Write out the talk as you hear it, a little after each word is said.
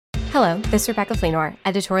Hello, this is Rebecca Fleenor,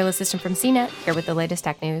 editorial assistant from CNET, here with the latest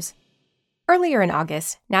tech news. Earlier in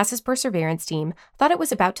August, NASA's Perseverance team thought it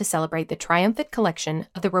was about to celebrate the triumphant collection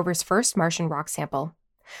of the rover's first Martian rock sample.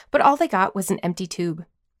 But all they got was an empty tube.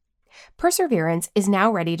 Perseverance is now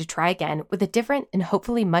ready to try again with a different and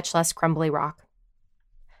hopefully much less crumbly rock.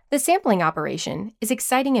 The sampling operation is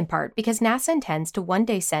exciting in part because NASA intends to one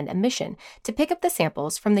day send a mission to pick up the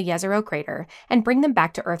samples from the Jezero crater and bring them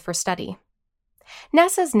back to Earth for study.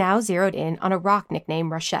 NASA's now zeroed in on a rock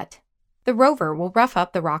nicknamed Rochette. The rover will rough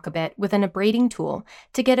up the rock a bit with an abrading tool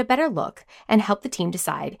to get a better look and help the team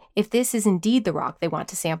decide if this is indeed the rock they want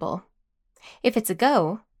to sample. If it's a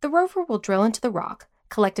go, the rover will drill into the rock,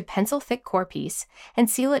 collect a pencil-thick core piece, and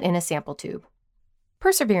seal it in a sample tube.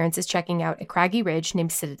 Perseverance is checking out a craggy ridge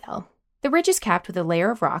named Citadel. The ridge is capped with a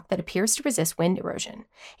layer of rock that appears to resist wind erosion,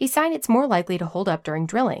 a sign it's more likely to hold up during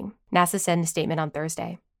drilling, NASA said in a statement on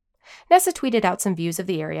Thursday. NASA tweeted out some views of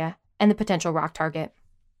the area and the potential rock target.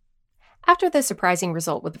 After the surprising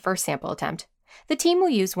result with the first sample attempt, the team will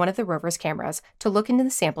use one of the rover's cameras to look into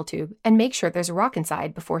the sample tube and make sure there's a rock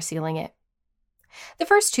inside before sealing it. The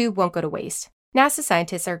first tube won't go to waste. NASA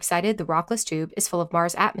scientists are excited the rockless tube is full of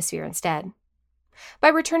Mars' atmosphere instead. By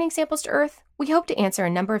returning samples to Earth, we hope to answer a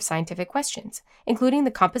number of scientific questions, including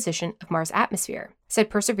the composition of Mars' atmosphere, said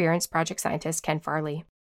Perseverance project scientist Ken Farley.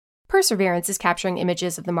 Perseverance is capturing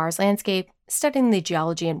images of the Mars landscape, studying the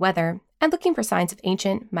geology and weather, and looking for signs of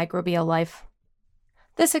ancient microbial life.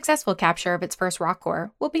 The successful capture of its first rock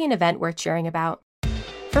core will be an event worth sharing about.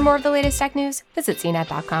 For more of the latest tech news, visit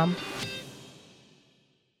cnet.com.